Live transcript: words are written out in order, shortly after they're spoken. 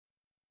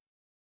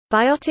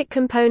Biotic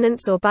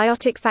components or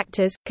biotic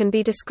factors can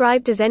be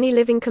described as any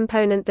living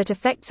component that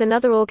affects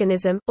another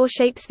organism, or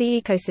shapes the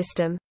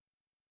ecosystem.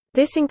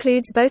 This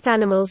includes both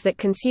animals that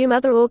consume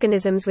other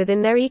organisms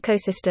within their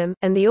ecosystem,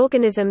 and the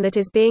organism that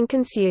is being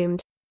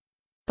consumed.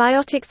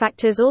 Biotic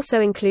factors also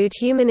include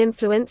human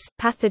influence,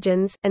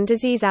 pathogens, and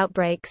disease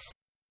outbreaks.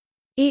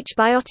 Each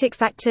biotic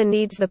factor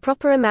needs the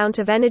proper amount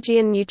of energy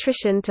and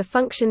nutrition to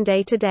function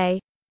day to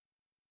day.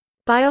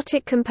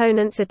 Biotic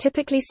components are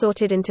typically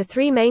sorted into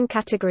three main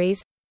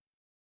categories.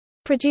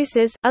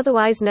 Producers,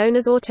 otherwise known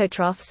as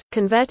autotrophs,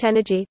 convert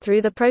energy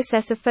through the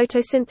process of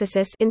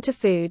photosynthesis into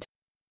food.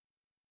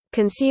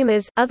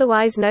 Consumers,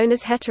 otherwise known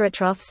as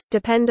heterotrophs,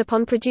 depend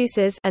upon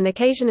producers and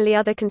occasionally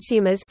other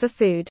consumers for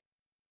food.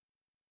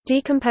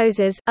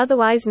 Decomposers,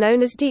 otherwise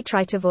known as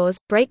detritivores,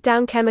 break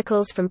down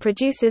chemicals from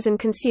producers and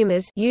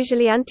consumers,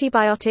 usually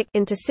antibiotic,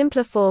 into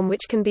simpler form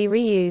which can be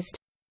reused.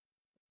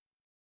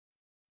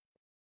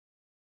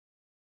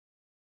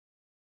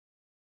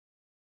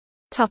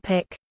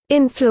 Topic: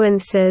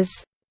 Influences.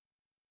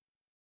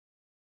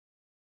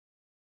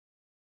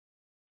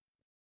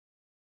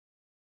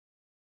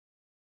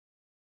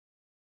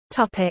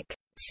 Topic: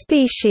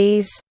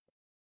 Species.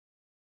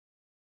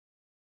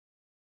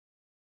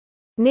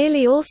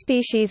 Nearly all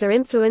species are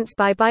influenced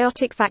by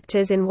biotic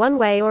factors in one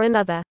way or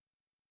another.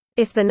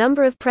 If the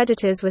number of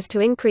predators was to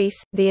increase,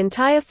 the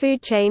entire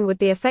food chain would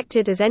be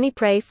affected, as any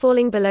prey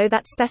falling below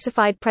that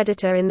specified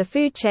predator in the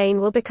food chain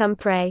will become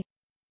prey.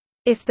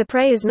 If the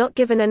prey is not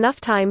given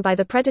enough time by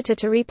the predator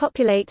to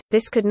repopulate,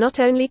 this could not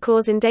only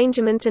cause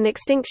endangerment and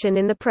extinction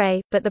in the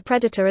prey, but the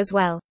predator as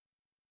well.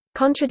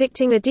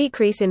 Contradicting a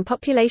decrease in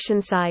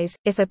population size,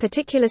 if a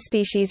particular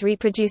species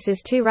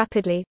reproduces too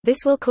rapidly, this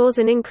will cause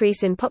an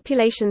increase in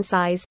population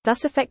size,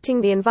 thus affecting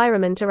the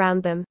environment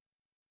around them.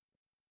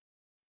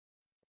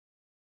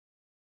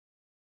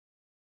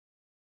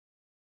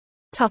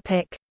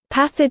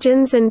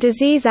 Pathogens and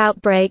disease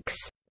outbreaks.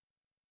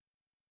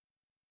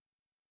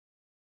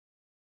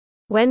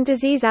 When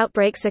disease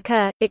outbreaks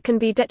occur, it can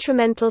be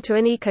detrimental to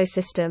an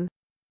ecosystem.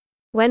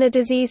 When a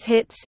disease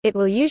hits, it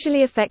will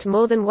usually affect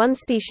more than one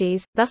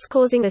species, thus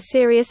causing a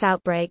serious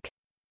outbreak.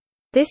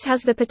 This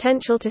has the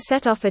potential to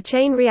set off a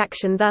chain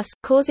reaction, thus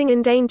causing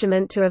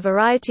endangerment to a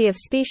variety of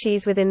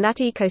species within that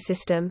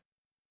ecosystem.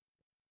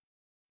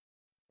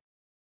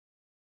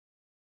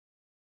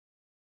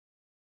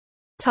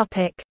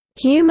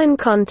 Human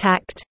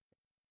contact.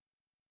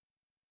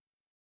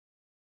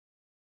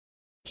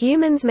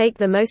 Humans make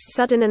the most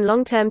sudden and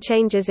long-term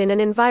changes in an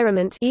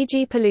environment,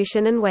 e.g.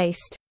 pollution and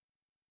waste.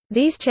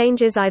 These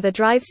changes either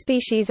drive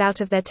species out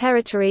of their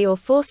territory or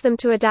force them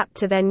to adapt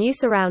to their new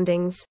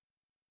surroundings.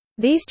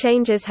 These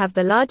changes have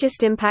the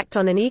largest impact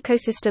on an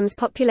ecosystem's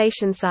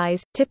population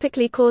size,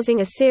 typically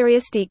causing a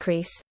serious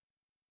decrease.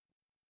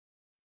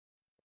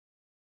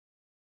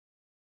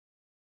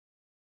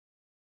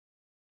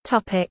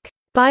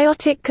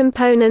 Biotic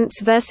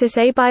components versus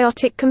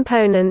abiotic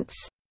components.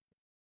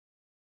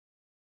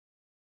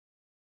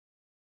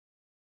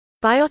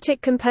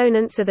 Biotic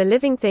components are the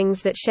living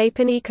things that shape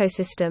an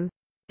ecosystem.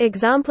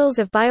 Examples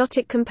of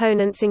biotic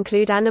components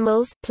include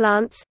animals,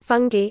 plants,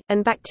 fungi,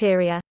 and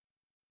bacteria.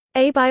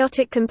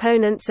 Abiotic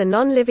components are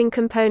non-living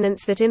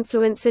components that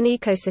influence an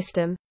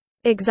ecosystem.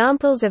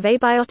 Examples of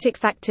abiotic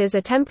factors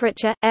are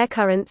temperature, air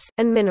currents,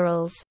 and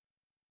minerals.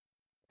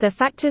 The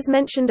factors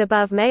mentioned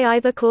above may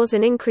either cause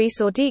an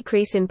increase or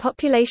decrease in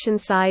population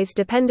size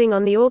depending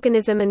on the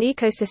organism and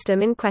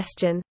ecosystem in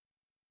question.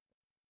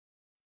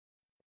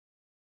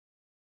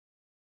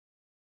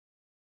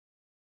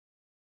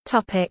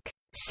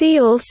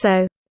 See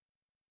also: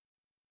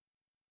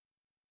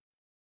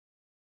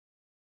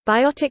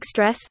 Biotic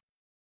stress,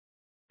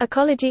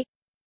 ecology,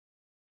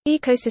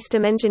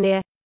 ecosystem engineer,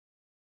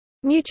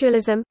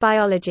 mutualism,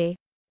 biology.